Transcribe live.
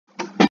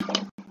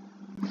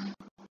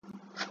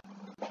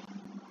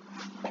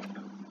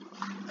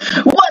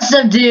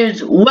What's up,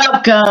 dudes?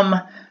 Welcome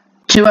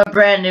to a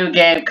brand new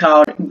game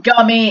called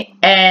Gummy,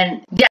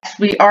 and yes,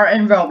 we are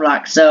in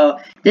Roblox. So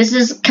this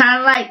is kind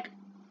of like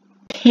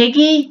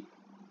Piggy,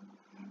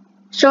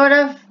 sort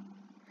of.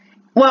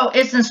 Well,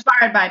 it's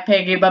inspired by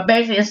Piggy, but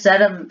basically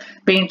instead of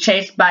being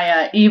chased by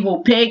an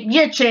evil pig,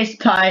 you're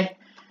chased by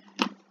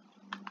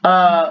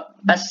a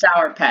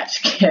Sour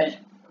Patch Kid.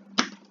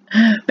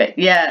 But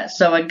yeah,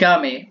 so a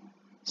Gummy.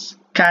 It's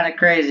kind of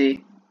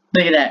crazy.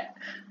 Look at that.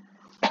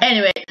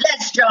 Anyway,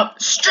 let's jump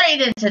straight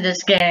into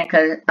this game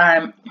because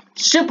I'm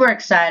super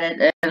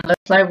excited, and it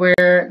looks like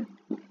we're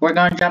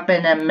gonna jump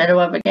in the middle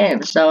of a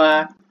game. So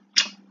I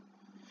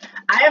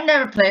have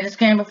never played this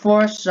game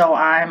before, so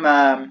I'm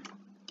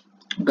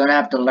gonna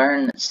have to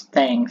learn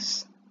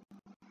things.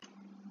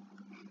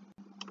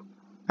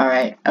 All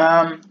right.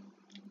 Oh.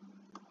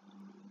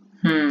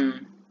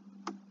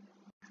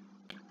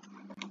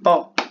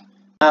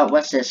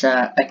 What's this?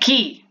 A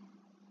key.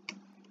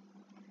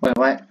 Wait,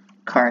 what?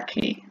 Car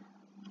key.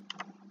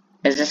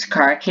 Is this a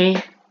car key?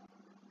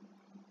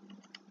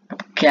 I'm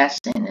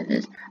guessing it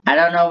is. I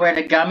don't know where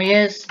the Gummy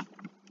is.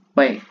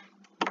 Wait.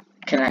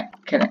 Can I?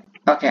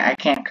 Okay, I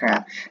can't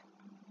crouch.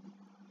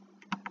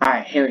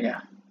 Alright, here we go.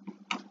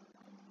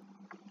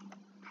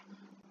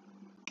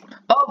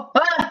 Oh!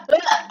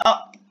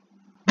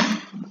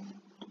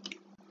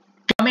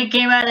 Gummy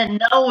came out of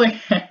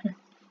nowhere.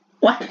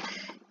 What?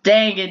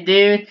 Dang it,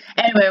 dude.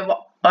 Anyway,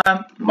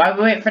 while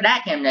we wait for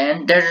that game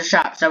then, there's a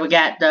shop. So we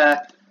got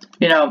the,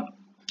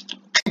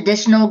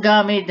 traditional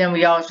Gummy, then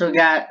we also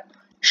got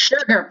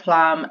Sugar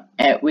Plum,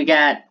 and we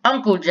got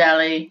Uncle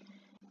Jelly,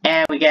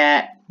 and we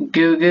got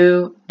Goo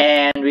Goo,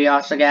 and we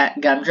also got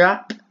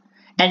Gumdrop.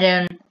 And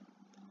then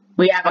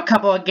we have a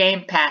couple of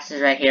game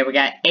passes right here. We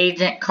got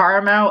Agent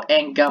Caramel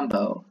and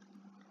Gumbo.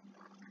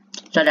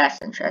 So that's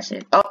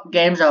interesting. Oh,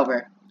 game's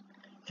over.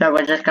 So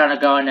we're just gonna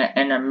go in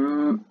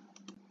the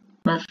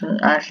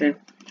actually,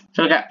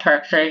 so we got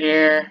perks right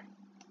here.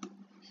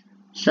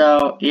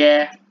 So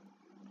yeah.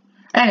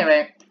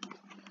 Anyway,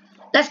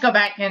 let's go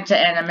back into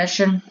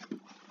animation.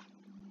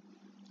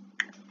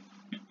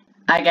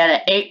 I got an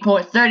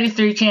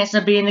 8.33 chance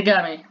of being the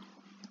Gummy.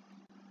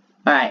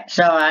 Alright,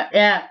 so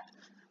yeah.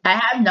 I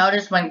have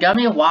noticed when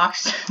Gummy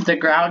walks, the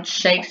ground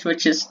shakes,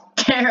 which is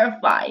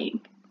terrifying.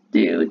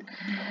 Dude.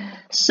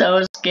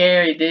 So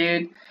scary,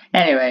 dude.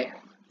 Anyway.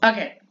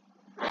 Okay.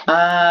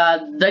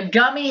 The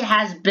Gummy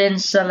has been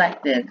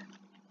selected.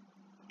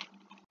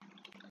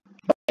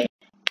 Okay.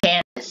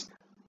 Candace.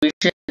 We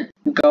should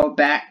go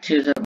back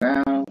to the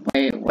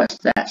wait, what's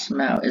that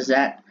smell? Is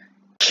that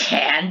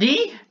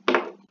candy?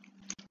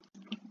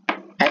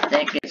 I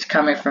think it's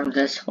coming from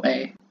this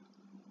way.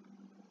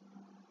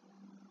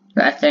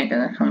 I think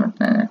it's coming.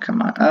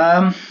 Come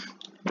on.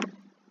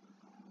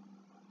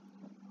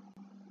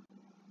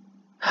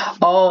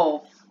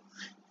 Oh,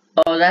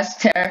 that's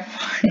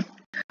terrifying.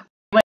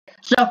 Wait.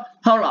 So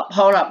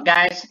hold up,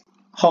 guys.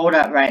 Hold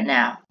up right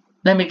now.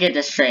 Let me get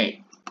this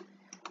straight.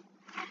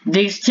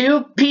 These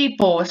two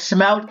people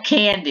smelled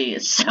candy,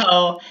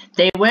 so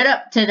they went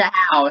up to the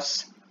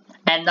house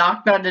and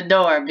knocked on the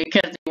door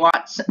because they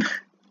want some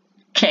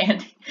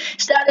candy.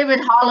 It's not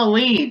even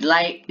Halloween.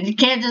 Like, you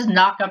can't just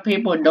knock on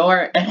people's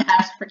door and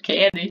ask for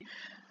candy.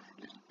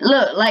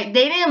 Look, like,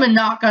 they didn't even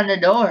knock on the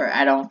door,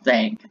 I don't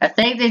think. I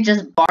think they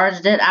just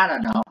barged it. I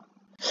don't know.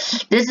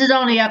 This is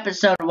only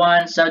episode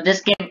 1, so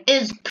this game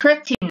is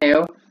pretty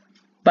new.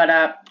 But,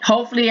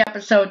 hopefully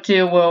episode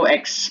 2 will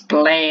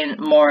explain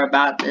more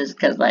about this,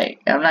 because,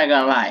 like, I'm not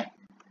gonna lie.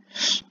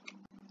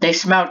 They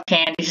smelled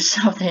candy,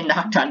 so they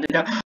knocked on the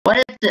door.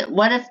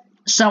 What if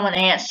someone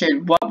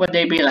answered? What would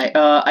they be like?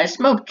 I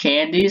smelled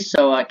candy,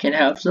 so I can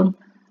have some.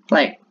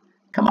 Like,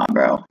 come on,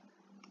 bro.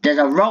 There's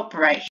a rope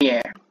right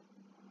here.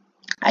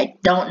 I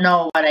don't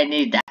know what I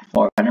need that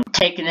for, but I'm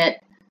taking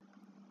it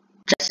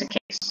just in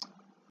case.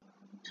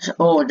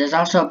 Oh, there's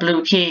also a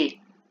blue key.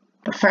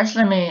 But first,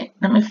 let me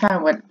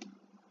find what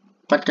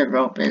the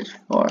rope is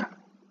for.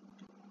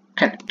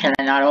 Can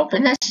I not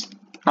open this?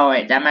 Oh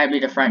wait, that might be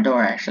the front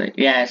door actually.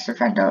 Yeah, it's the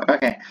front door.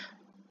 Okay.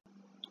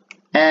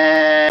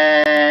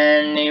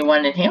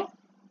 Anyone in here?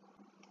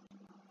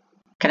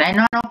 Can I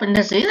not open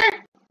this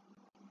either?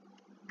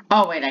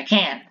 Oh wait, I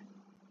can.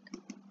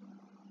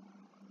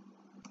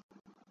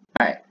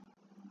 Alright.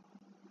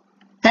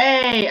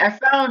 Hey, I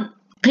found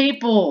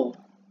people.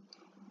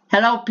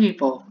 Hello,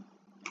 people.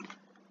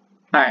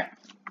 Alright.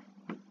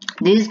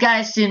 These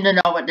guys seem to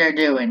know what they're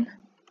doing.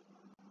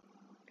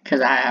 Because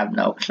I have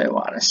no clue,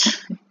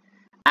 honestly.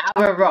 I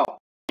have a rope.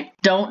 I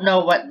don't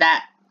know what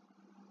that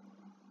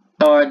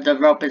or the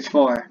rope is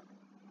for.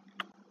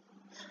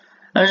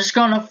 I'm just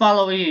gonna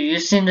follow you. You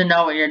seem to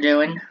know what you're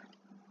doing.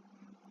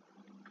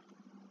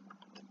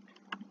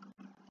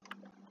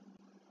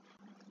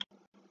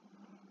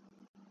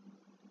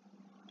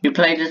 You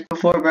played this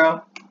before,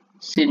 bro?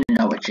 Seem to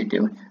know what you're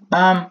doing.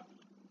 I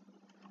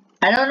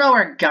don't know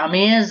where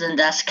Gummy is, and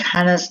that's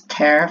kind of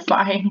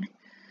terrifying.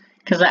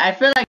 Because I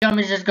feel like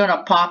Gummy's just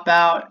gonna pop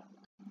out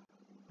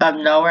of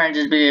nowhere and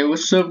just be, hey,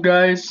 what's up,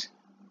 guys?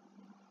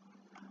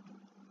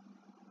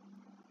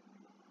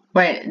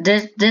 Wait,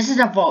 this is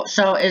a vault.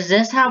 So is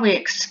this how we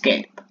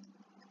escape?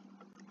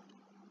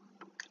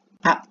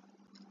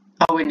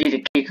 Oh, we need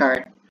a key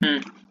card.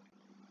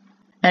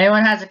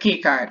 Anyone has a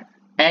key card?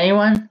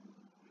 Anyone?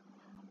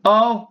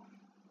 Oh,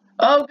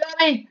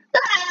 Gummy!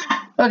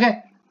 Ah!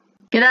 Okay,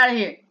 get out of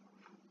here.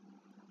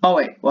 Oh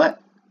wait,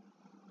 what?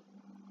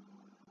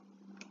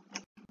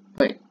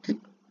 Wait.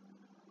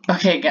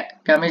 Okay,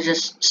 Gummy,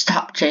 just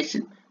stop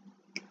chasing.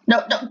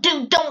 No,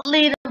 dude, don't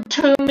lead him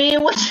to me.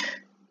 What?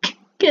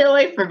 Get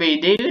away from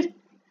me, dude.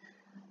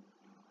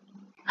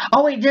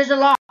 Oh wait, there's a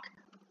lock.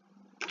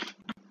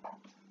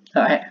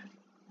 Alright.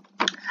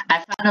 I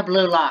found a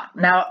blue lock.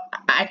 Now,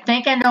 I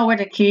think I know where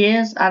the key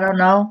is. I don't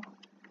know.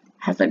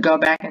 Have to go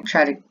back and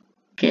try to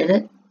get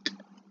it.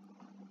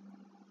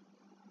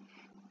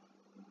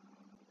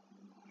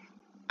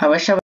 I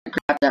wish I would have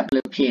grabbed that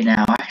blue key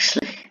now,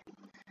 actually.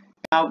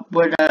 That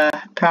would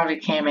probably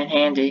came in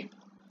handy.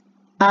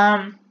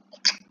 I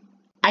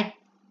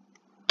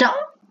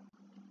don't.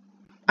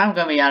 I'm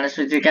gonna be honest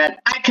with you guys.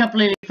 I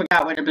completely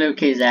forgot where the blue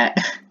key is at.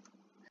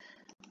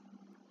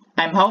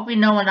 I'm hoping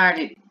no one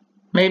already.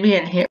 Maybe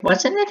in here.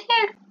 Wasn't it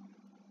here?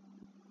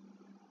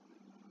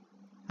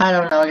 I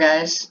don't know,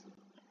 guys.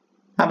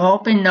 I'm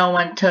hoping no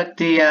one took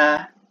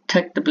the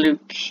blue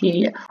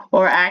key,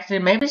 or actually,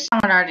 maybe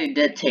someone already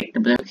did take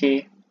the blue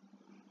key.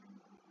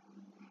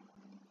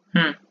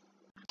 I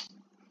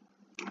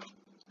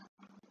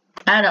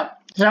don't know.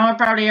 Someone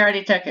probably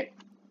already took it.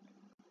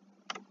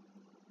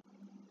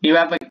 You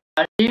have a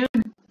gun, dude?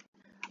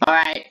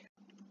 Alright.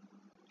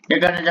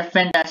 You're gonna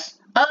defend us.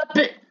 Up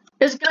it!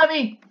 It's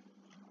Gummy!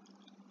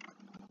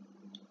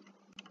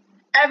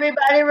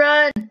 Everybody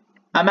run!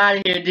 I'm out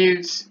of here,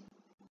 dudes.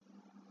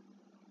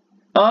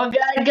 Oh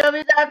god,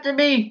 Gummy's after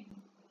me!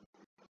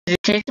 Is he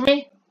chasing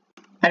me?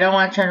 I don't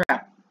want to turn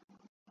around.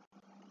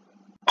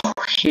 Oh,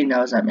 he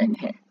knows I'm in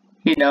here.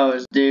 He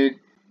knows, dude.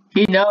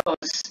 He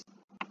knows.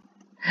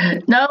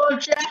 No, I'm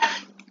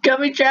trapped!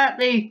 Gummy trapped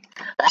me!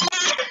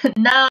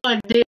 No,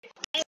 dude.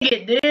 Dang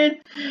it,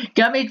 dude!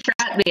 Gummy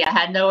trapped me. I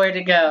had nowhere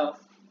to go.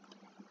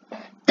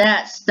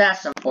 That's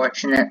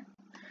unfortunate.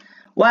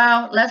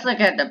 Well, let's look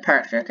at the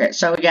perks. Okay,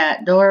 so we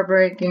got door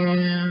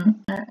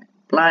breaking,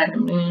 blind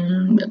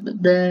immune,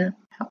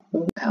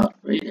 health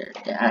reader,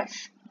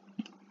 dash.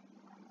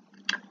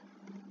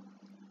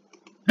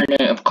 And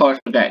then, of course,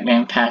 we got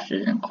game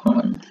passes and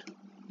coins.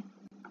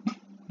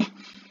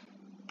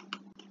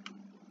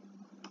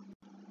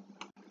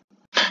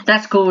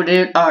 That's cool,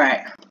 dude.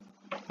 Alright.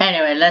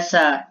 Anyway, let's,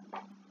 how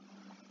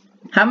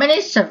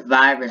many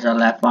survivors are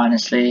left,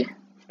 honestly?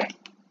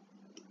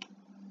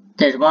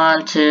 There's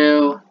 1,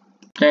 2,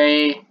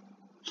 3,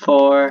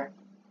 4,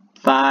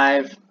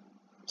 5,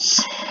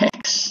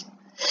 6.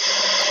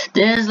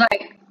 There's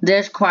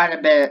quite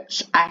a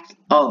bit.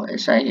 Oh,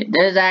 it's right here.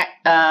 There's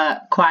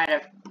quite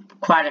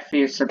a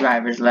few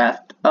survivors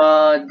left.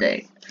 Oh,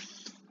 dang.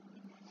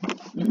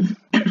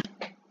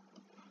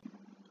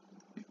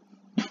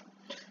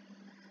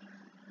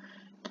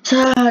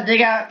 So they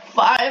got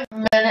 5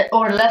 minutes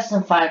or less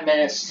than 5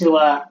 minutes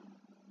to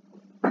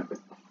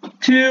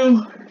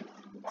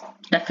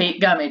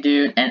defeat Gummy,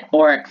 dude,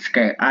 or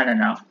escape. I don't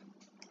know.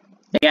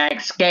 They gotta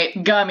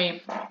escape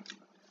Gummy.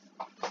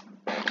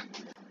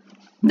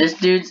 This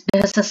dude's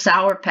is a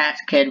Sour Patch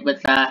Kid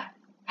with a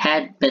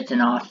head bitten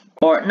off,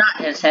 or not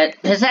his head.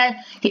 His head.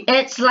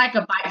 It's like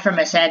a bite from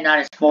his head, not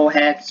his full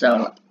head.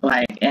 So,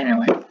 like,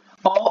 anyway.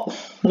 Oh.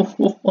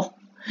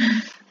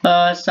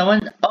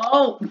 Someone.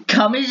 Oh,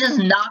 Gummy's just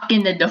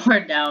knocking the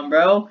door down,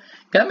 bro.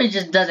 Gummy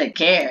just doesn't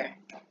care.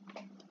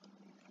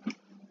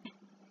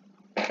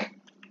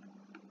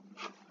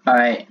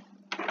 Alright.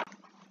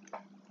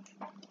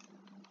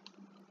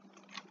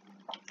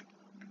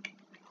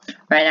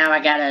 Right now I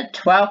got a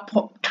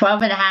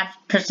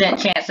 12.5%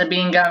 chance of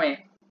being Gummy.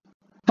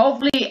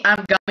 Hopefully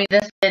I'm Gummy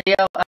this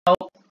video. I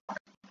hope.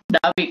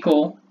 That'll be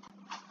cool.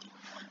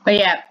 But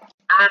yeah,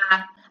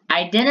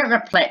 I didn't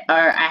replay,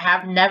 or I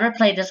have never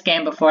played this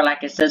game before,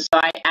 like I said, so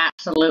I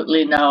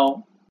absolutely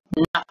know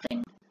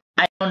nothing.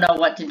 I don't know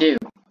what to do.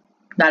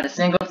 Not a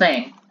single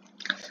thing.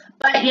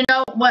 But you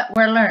know what?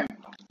 We're learning.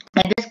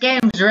 And this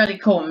game is really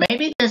cool.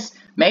 Maybe this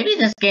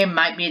game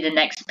might be the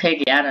next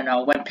Piggy. I don't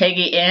know. When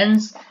Piggy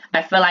ends,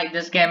 I feel like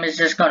this game is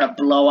just gonna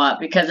blow up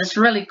because it's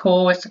really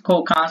cool. It's a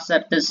cool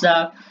concept and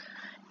stuff.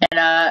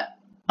 And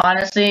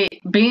honestly,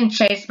 being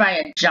chased by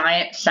a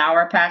giant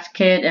Sour Patch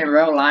Kid in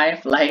real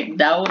life, like,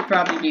 that would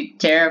probably be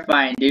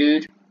terrifying,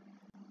 dude.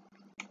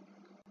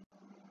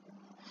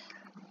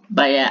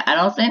 But yeah, I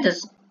don't think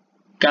this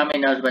Gummy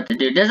knows what to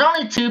do. There's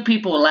only 2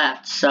 people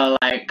left, so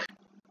like,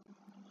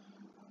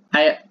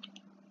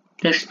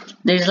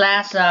 these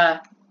last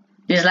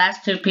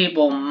 2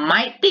 people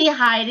might be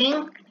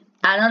hiding.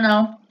 I don't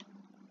know.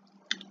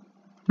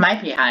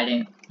 Might be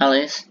hiding, at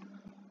least.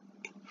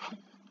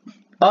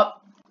 Oh,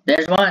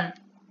 there's one.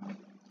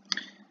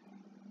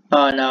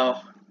 Oh no.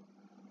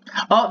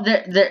 Oh,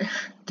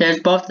 there's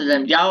both of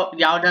them. Y'all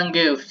done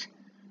goofed.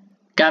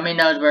 Gummy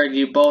knows where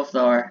you both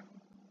are.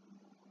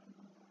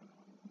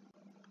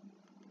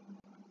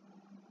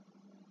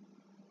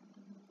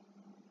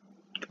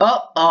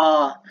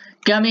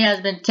 Gummy has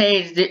been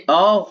tased.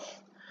 Oh,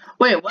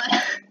 wait, what?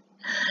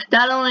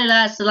 That only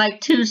lasted like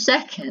 2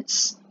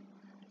 seconds.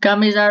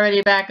 Gummy's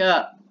already back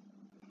up.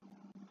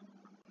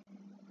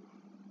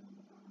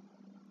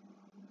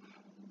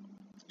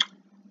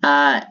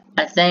 I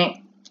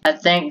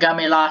think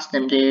Gummy lost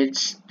him,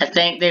 dudes. I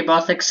think they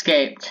both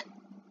escaped.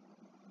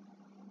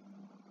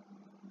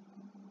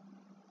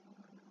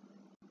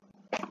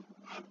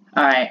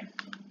 Alright.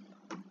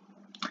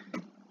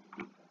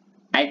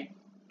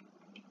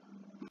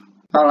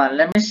 Hold on,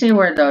 let me see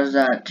where those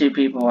 2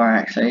 people are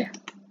actually.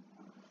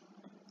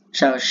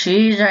 So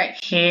she's right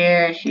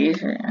here,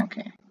 she's right,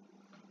 okay.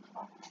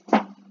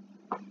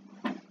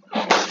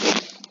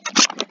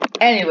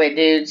 Anyway,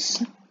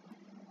 dudes.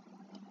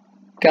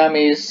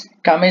 Gummy's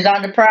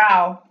on the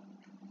prowl.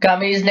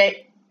 Gummy's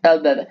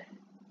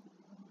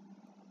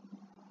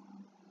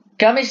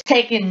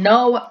taking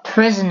no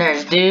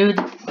prisoners, dude.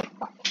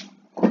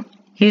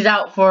 He's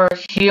out for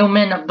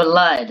human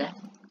blood.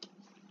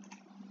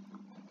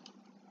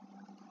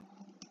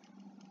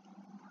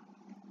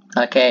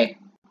 Okay.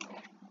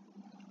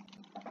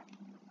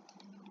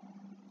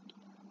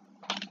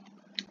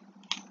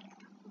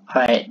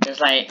 Alright,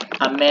 there's like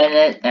a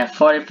minute and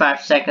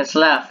 45 seconds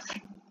left.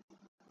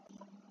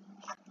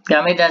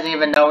 Gummy doesn't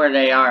even know where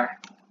they are.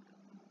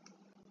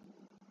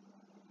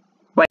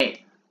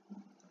 Wait.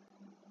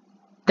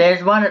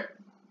 There's one of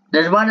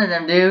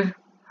them, dude.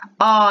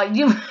 Oh,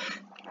 you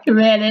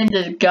ran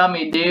into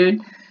Gummy, dude.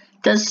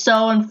 That's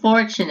so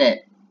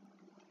unfortunate.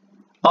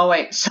 Oh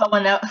wait,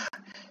 someone else.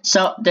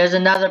 So there's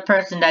another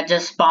person that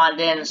just spawned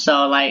in.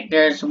 So like,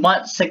 there's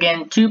once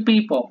again 2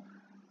 people.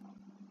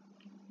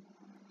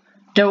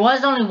 There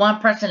was only 1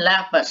 person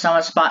left, but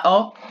someone spawned.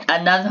 Oh,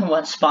 another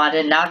one spawned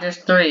in. Now there's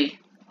 3.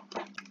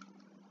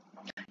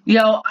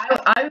 Yo,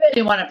 I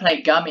really want to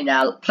play Gummy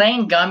now.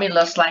 Playing Gummy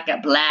looks like a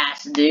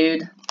blast,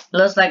 dude.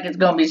 Looks like it's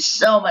gonna be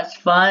so much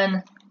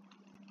fun.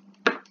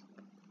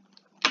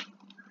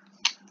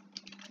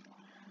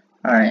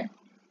 Alright.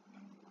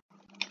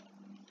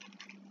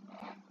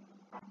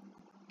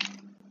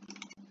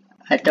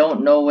 I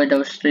don't know where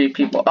those 3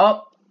 people.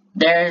 Oh,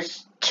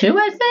 there's 2,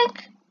 I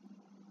think.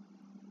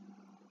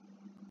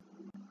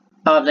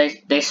 Oh,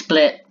 they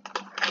split.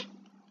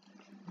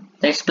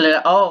 They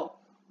split. Oh,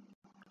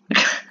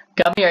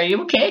 Gummy, are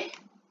you okay?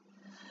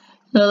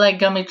 Look like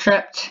Gummy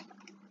tripped.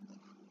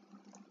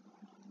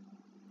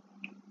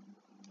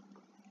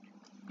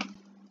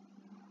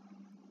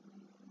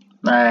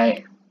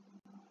 Alright.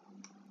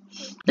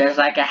 There's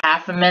like a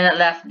half a minute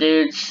left,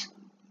 dudes.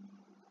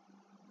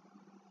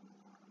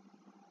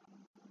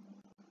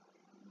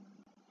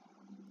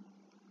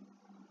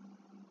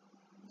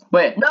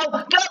 Wait, no!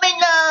 Gummy,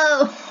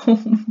 no!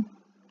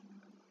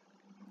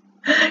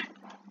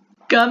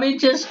 Gummy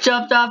just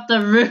jumped off the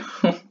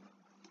roof.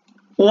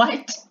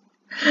 What?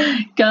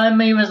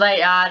 Gummy was like,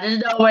 there's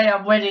no way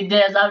I'm winning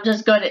this. I'm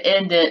just going to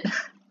end it.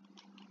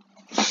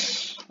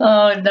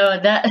 Oh no,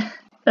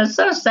 that's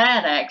so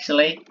sad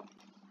actually.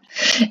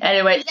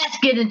 Anyway, let's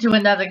get into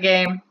another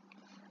game.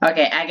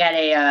 Okay, I got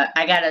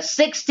a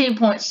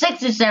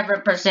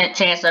 16.67%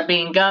 chance of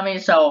beating Gummy,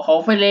 so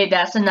hopefully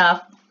that's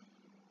enough.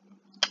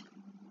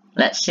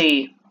 Let's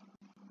see.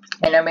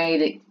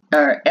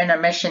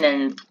 Intermission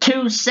in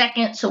 2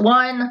 seconds.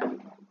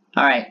 1.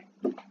 Alright,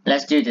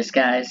 let's do this,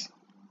 guys.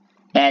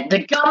 And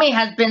the Gummy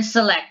has been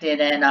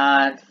selected, and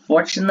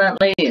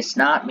unfortunately, it's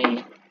not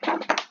me.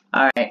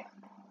 Alright.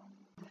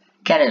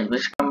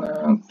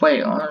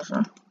 Wait,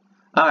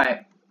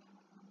 alright.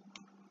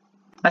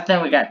 I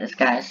think we got this,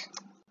 guys.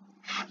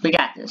 We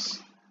got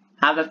this.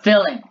 I have a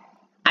feeling.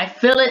 I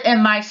feel it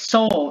in my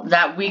soul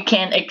that we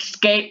can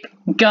escape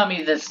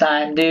Gummy this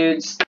time,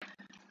 dudes.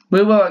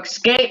 We will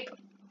escape.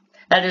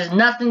 And there's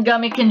nothing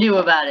Gummy can do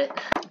about it.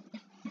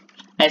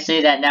 I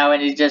see that now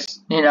and he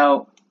just, you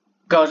know,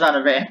 goes on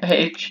a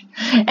rampage.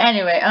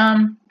 Anyway,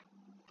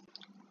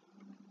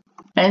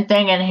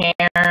 anything in here?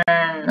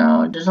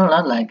 No, it doesn't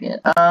look like it.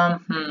 How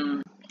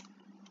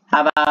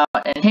about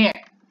in here?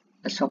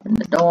 Let's open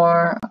the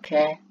door.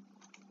 Okay.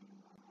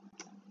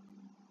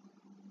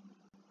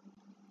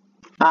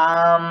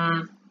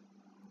 Doesn't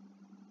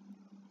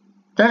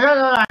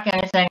look like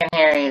anything in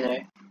here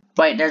either.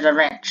 Wait, there's a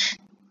wrench.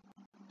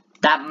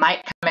 That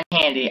might come in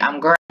handy. I'm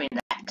grabbing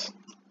that.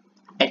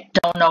 I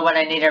don't know what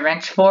I need a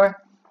wrench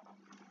for.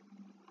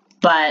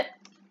 But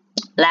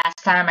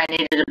last time I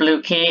needed a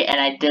blue key and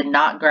I did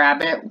not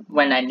grab it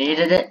when I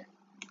needed it.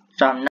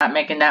 So I'm not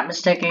making that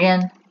mistake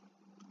again.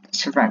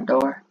 It's the front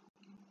door.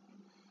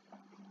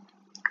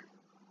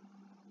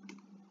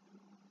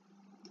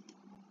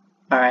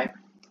 Alright.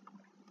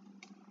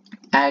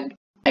 I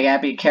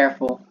gotta be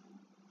careful.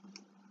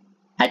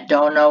 I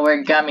don't know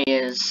where Gummy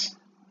is.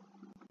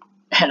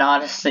 And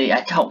honestly,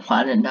 I don't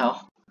want to know.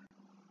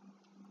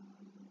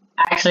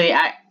 Actually,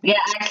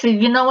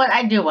 you know what?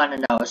 I do want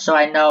to know, so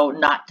I know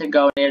not to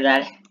go near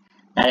that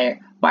area.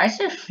 Why is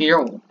there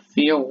fuel?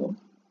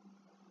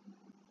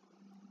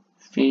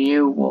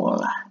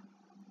 Fuel.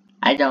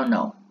 I don't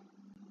know.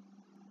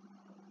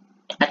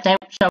 I think,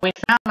 so we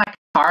found like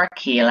a car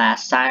key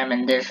last time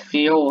and there's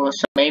fuel,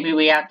 so maybe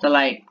we have to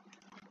like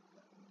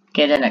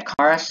get in a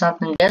car or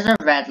something. There's a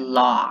red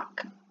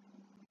lock.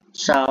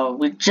 So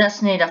we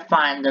just need to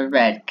find the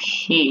red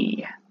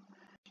key.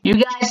 You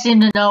guys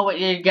seem to know what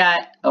you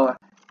got. Or,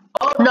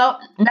 oh no,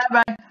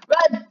 never mind.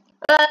 Run!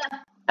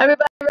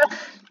 Everybody run!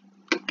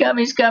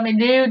 Gummy's coming,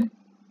 dude.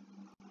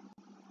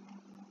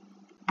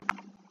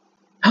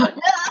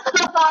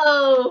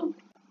 No!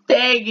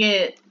 Dang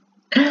it.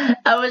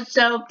 I was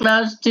so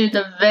close to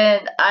the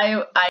vent.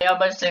 I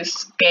almost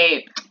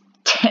escaped.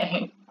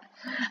 Dang.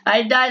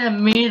 I died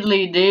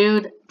immediately,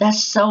 dude.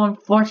 That's so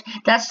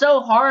unfortunate. That's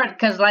so hard,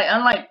 because, like,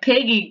 unlike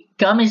Piggy,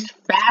 Gummy's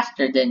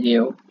faster than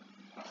you.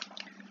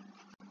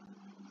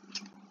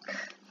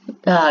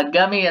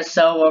 Gummy is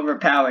so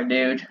overpowered,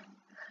 dude.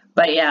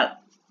 But, yeah,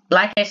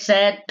 like I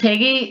said,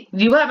 Piggy,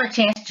 you have a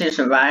chance to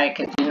survive,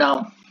 because, you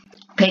know,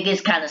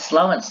 Piggy's kind of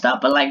slow and stuff.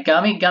 But, like,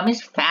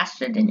 Gummy's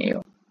faster than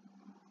you.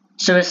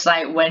 So, it's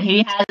like, when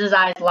he has his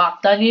eyes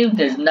locked on you,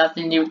 there's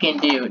nothing you can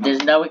do.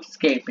 There's no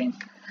escaping.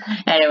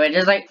 Anyway,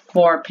 there's like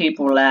 4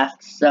 people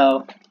left,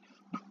 so...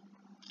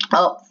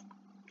 Oh,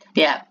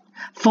 yeah.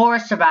 4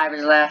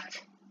 survivors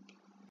left.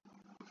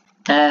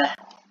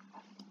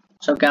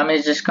 So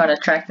Gummy's just gonna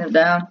track them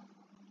down?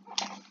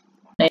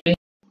 Maybe?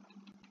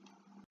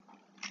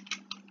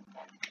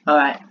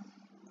 Alright.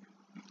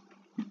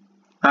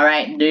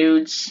 Alright,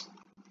 dudes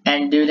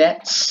and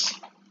dudettes.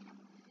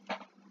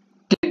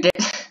 Dude,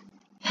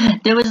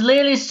 there was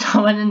literally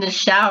someone in the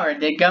shower.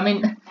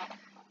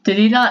 Did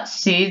he not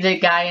see the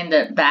guy in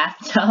the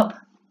bathtub?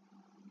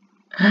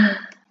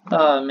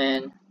 Oh,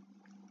 man.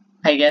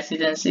 I guess he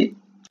didn't see.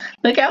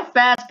 Look how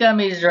fast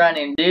Gummy's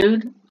running,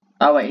 dude.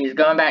 Oh, wait, he's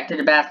going back to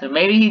the bathroom.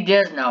 Maybe he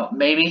does know.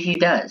 Maybe he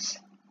does.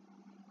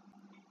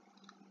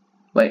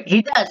 Wait,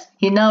 he does.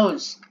 He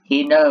knows.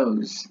 He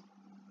knows.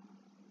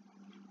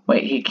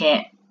 Wait, he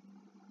can't.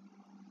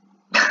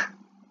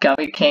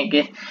 Gummy can't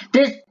get...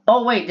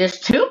 Oh, wait, there's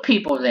 2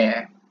 people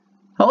there.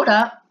 Hold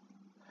up.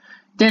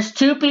 There's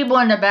 2 people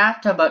in the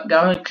bathtub, but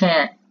Gummy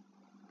can't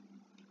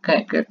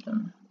get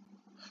them.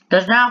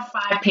 There's now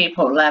 5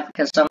 people left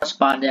because someone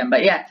spawned in.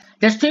 But yeah,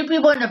 there's 2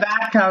 people in the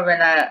bathtub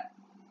and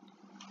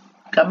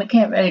Gummy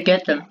can't really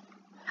get them.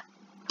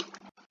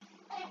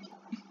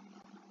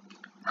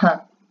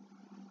 Huh.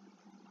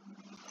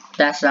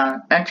 That's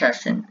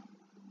interesting.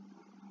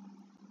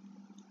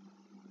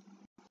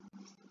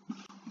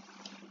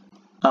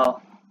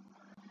 Oh.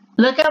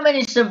 Look how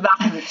many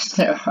survivors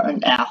there are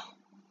now.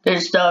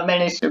 There's so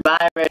many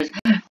survivors.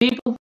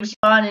 People keep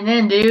spawning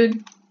in,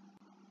 dude.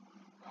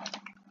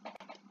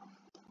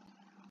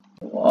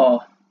 Whoa.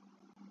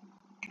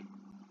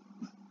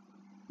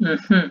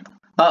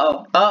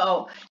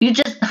 Uh-oh. You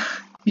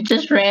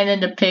just ran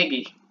into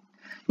Piggy.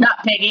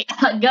 Not Piggy.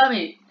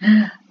 Gummy.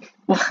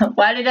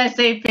 Why did I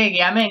say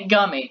Piggy? I meant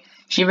Gummy.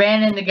 She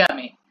ran into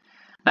Gummy.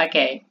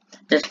 Okay.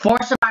 There's 4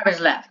 survivors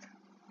left.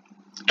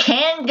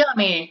 Can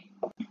Gummy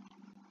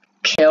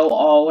kill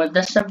all of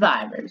the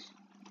survivors?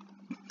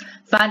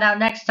 Find out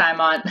next time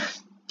on...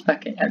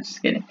 Okay, I'm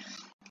just kidding.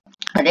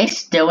 Are they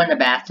still in the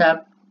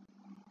bathtub?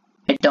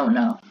 I don't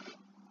know.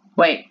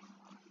 Wait.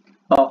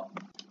 Oh.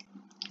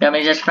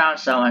 Gummy just found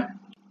someone.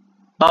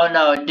 Oh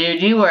no,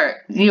 dude, you were...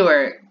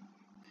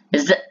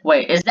 Is that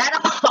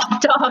a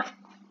hot dog?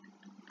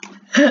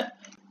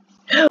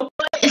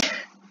 What?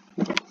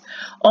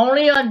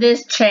 Only on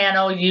this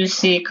channel you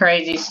see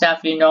crazy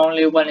stuff you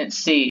normally wouldn't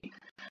see.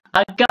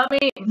 A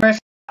Gummy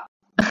versus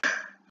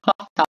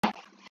hot dog.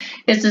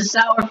 It's a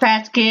Sour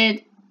Patch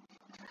Kid.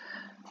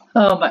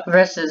 Oh my,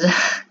 versus...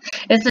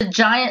 It's a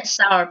giant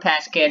Sour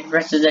Patch Kid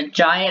versus a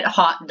giant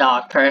hot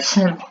dog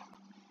person.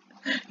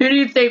 Who do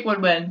you think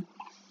would win?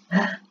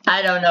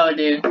 I don't know,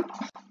 dude.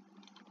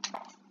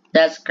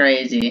 That's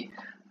crazy.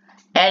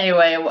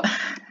 Anyway,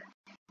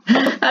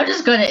 I'm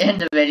just going to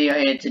end the video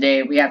here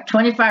today. We have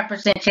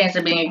 25% chance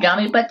of being a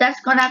Gummy, but that's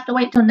going to have to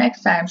wait till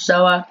next time.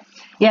 So,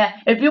 yeah,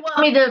 if you want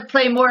me to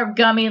play more of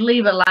Gummy,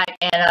 leave a like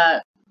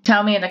and,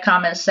 tell me in the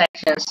comments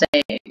section,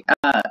 say,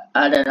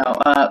 I don't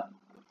know,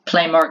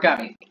 play more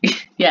Gummy.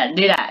 Yeah,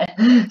 do that.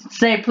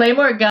 Say play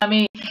more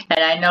Gummy,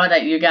 and I know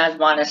that you guys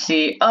want to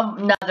see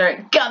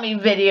another Gummy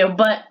video,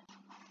 but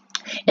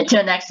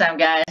until next time,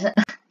 guys,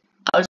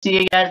 I'll see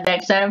you guys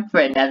next time for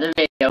another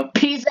video.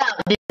 Peace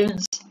out,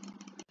 dudes.